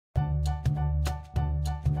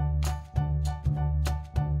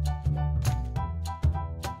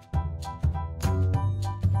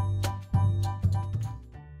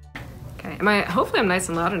Hopefully I'm nice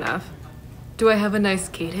and loud enough. Do I have a nice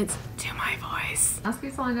cadence to my voice? I'll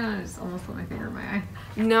be slowing down and just almost put my finger in my eye.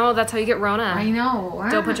 No, that's how you get Rona. I know.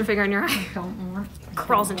 Don't put your finger in your eye. I don't want.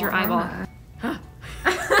 Crawls into your eyeball. All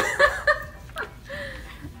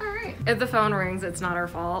right. If the phone rings, it's not our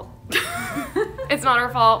fault. It's not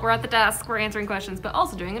our fault. We're at the desk. We're answering questions, but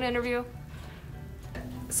also doing an interview.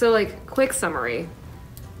 So, like, quick summary.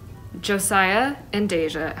 Josiah and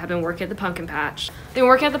Deja have been working at the pumpkin patch. They've been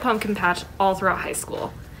working at the pumpkin patch all throughout high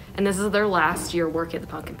school. And this is their last year working at the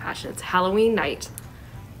pumpkin patch. It's Halloween night.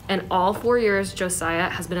 And all 4 years, Josiah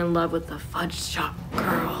has been in love with the fudge shop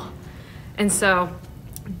girl. And so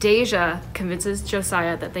Deja convinces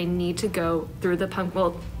Josiah that they need to go through the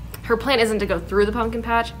well, her plan isn't to go through the pumpkin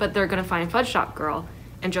patch, but they're going to find fudge shop girl.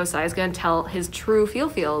 And Josiah's going to tell his true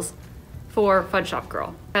feels for fudge shop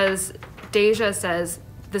girl. Because Deja says,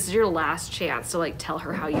 this is your last chance to like tell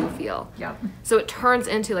her how you feel. Yep. So it turns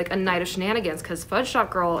into like a night of shenanigans because fudge shop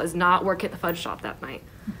girl is not working at the fudge shop that night.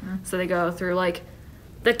 So they go through like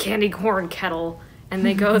the candy corn kettle and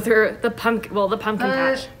they go through the pumpkin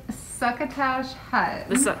patch. Succotash hut.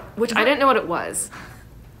 Which I didn't know what it was.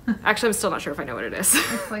 Actually, I'm still not sure if I know what it is.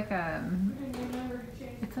 It's like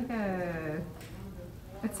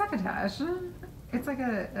it's succotash. It's like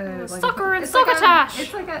a like sucker and it's succotash.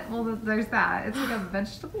 It's like a well, there's that. It's like a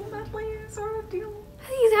vegetable medley sort of deal.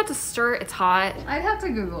 You have to stir it. It's hot. I'd have to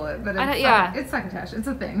Google it, but it's succotash. It's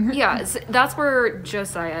a thing. Yeah, that's where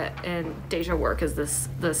Josiah and Deja work. Is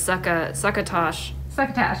the succotash? Succotash.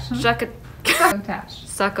 Succotash.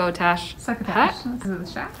 Succotash. Succotash. Is it the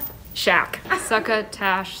shack? Shack.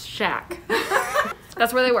 Succotash shack.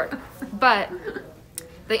 That's where they work. But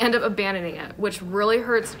they end up abandoning it, which really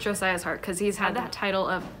hurts Josiah's heart because he's had that title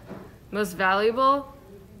of most valuable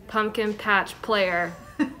pumpkin patch player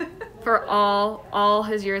for all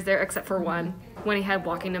his years there except for one, when he had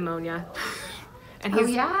walking pneumonia. And he's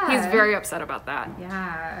very upset about that.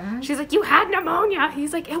 Yeah. She's like, you had pneumonia.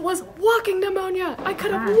 He's like, it was walking pneumonia. I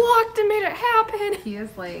could have walked and made it happen. He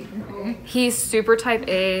is like... He's super type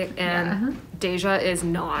A and Deja is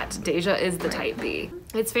not. Deja is the type B.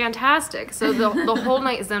 It's fantastic. So the whole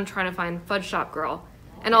night is them trying to find fudge shop girl.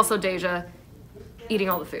 And also Deja eating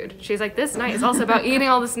all the food. She's like, this night is also about eating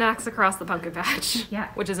all the snacks across the pumpkin patch. Yeah.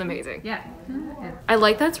 Which is amazing. Yeah. I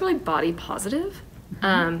like that it's really body positive.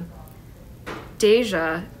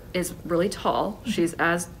 Deja is really tall. She's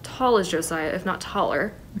as tall as Josiah, if not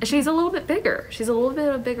taller. And she's a little bit bigger. She's a little bit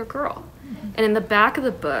of a bigger girl. And in the back of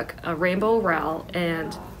the book, Rainbow Rowell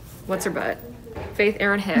and what's her butt? Faith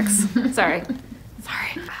Erin Hicks. Sorry.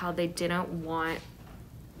 How they didn't want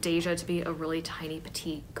Deja to be a really tiny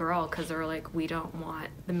petite girl because they're like, we don't want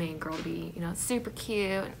the main girl to be, super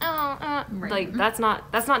cute. And, like that's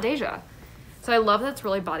not Deja. So I love that it's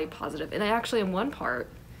really body positive. And actually in one part,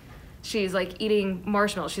 she's like eating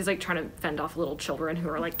marshmallows. She's like trying to fend off little children who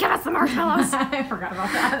are like, give us the marshmallows. I forgot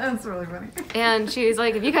about that. That's really funny. And she's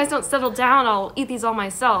like, if you guys don't settle down, I'll eat these all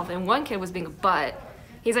myself. And one kid was being a butt.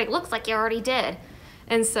 He's like, looks like you already did.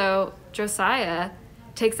 And so Josiah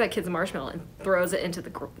takes that kid's marshmallow and throws it into the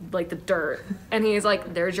dirt. And he's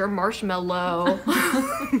like, there's your marshmallow.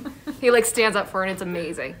 He like stands up for her and it's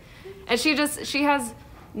amazing. And she has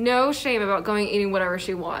no shame about going eating whatever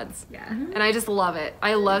she wants. Yeah. And I just love it.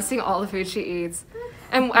 I love seeing all the food she eats.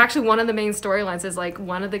 And actually one of the main storylines is like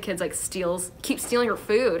one of the kids like keeps stealing her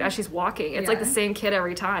food as she's walking. It's like the same kid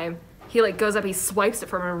every time. He like goes up, he swipes it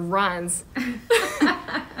from her and runs.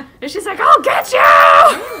 And she's like, I'll get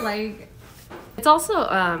you! It's also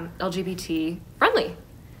LGBT friendly.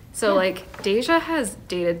 So like Deja has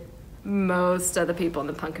dated most of the people in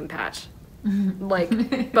the pumpkin patch.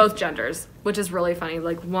 Like both genders, which is really funny.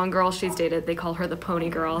 Like one girl she's dated, they call her the pony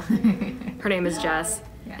girl. Her name is Jess.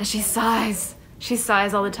 And she sighs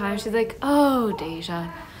all the time. She's like, oh,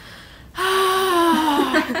 Deja.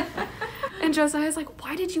 And Josiah's like,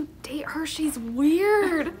 why did you date her? She's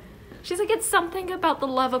weird. She's like, it's something about the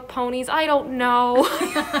love of ponies. I don't know.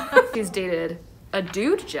 She's dated a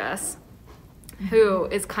dude, Jess, who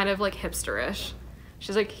is kind of like hipsterish.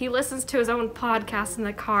 She's like, he listens to his own podcast in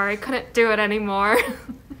the car. I couldn't do it anymore.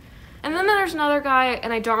 And then there's another guy,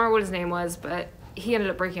 and I don't remember what his name was, but he ended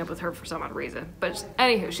up breaking up with her for some odd reason. But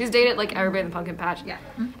anywho, she's dated like everybody in the pumpkin patch. Yeah.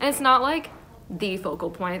 And it's not like the focal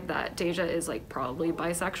point that Deja is like probably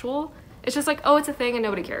bisexual. It's just like, oh, it's a thing and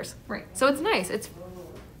nobody cares. Right. So it's nice. It's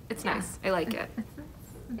nice. I like it.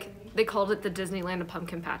 They called it the Disneyland of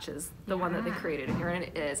pumpkin patches, the one that they created in here, and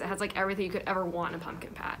it is. It has like everything you could ever want in a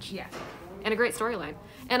pumpkin patch. Yeah. And a great storyline.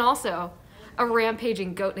 And also, a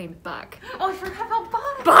rampaging goat named Buck. Oh, I forgot about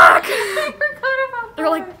Buck! Buck! I forgot about Buck! They're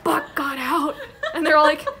like, Buck got out! And they're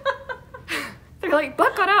like, They're like,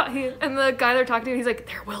 Buck got out. And the guy they're talking to, he's like,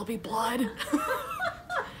 there will be blood.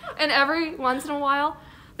 And every once in a while,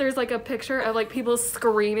 there's like a picture of like people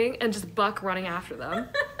screaming and just Buck running after them.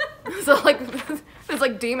 So like this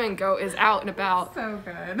like demon goat is out and about So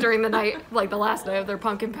good. during the night, like the last night of their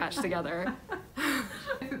pumpkin patch together.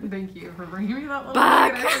 Thank you for bringing me that little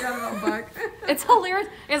Buck. thing. I forgot about Buck. It's hilarious.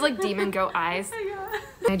 It has like demon goat eyes.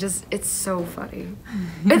 Yeah. It's so funny.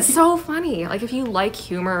 It's so funny. Like if you like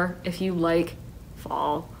humor, if you like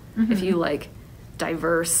fall, if you like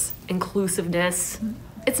diverse inclusiveness,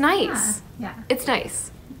 it's nice. Yeah. It's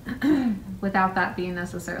nice. Without that being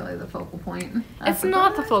necessarily the focal point. It's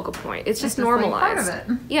not the focal point. It's just like, normalized. part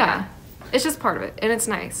of it. Yeah. It's just part of it, and it's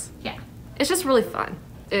nice. Yeah. It's just really fun.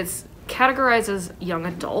 It's categorized as young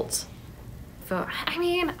adult. So I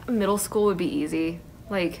mean, middle school would be easy.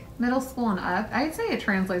 Like Middle school and up. I'd say it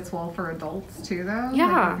translates well for adults too, though.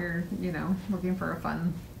 Yeah. Like if you're, looking for a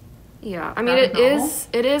fun. yeah, I mean it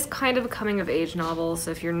is kind of a coming of age novel.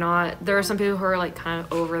 So if you're not, there are some people who are like kind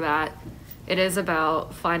of over that. It is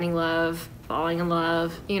about finding love, falling in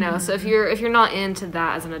love, So if you're not into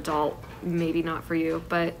that as an adult, maybe not for you.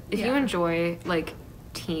 But if you enjoy like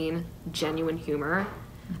teen genuine humor,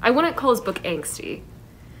 I wouldn't call this book angsty.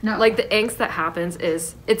 No. Like the angst that happens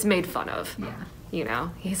is it's made fun of. Yeah.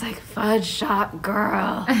 He's like, fudge shop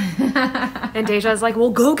girl. And Deja's like, well,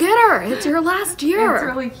 go get her. It's your last year. It's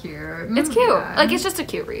really cute. It's cute. Yeah. Like, it's just a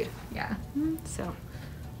cute read. Yeah. So,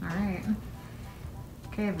 All right.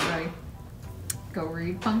 Okay, everybody. Go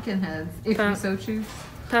read Pumpkinheads if you so choose.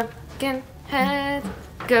 Pumpkinheads.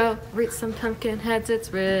 Go read some Pumpkinheads.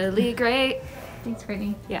 It's really great. Thanks,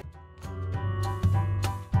 Brittany. Yeah.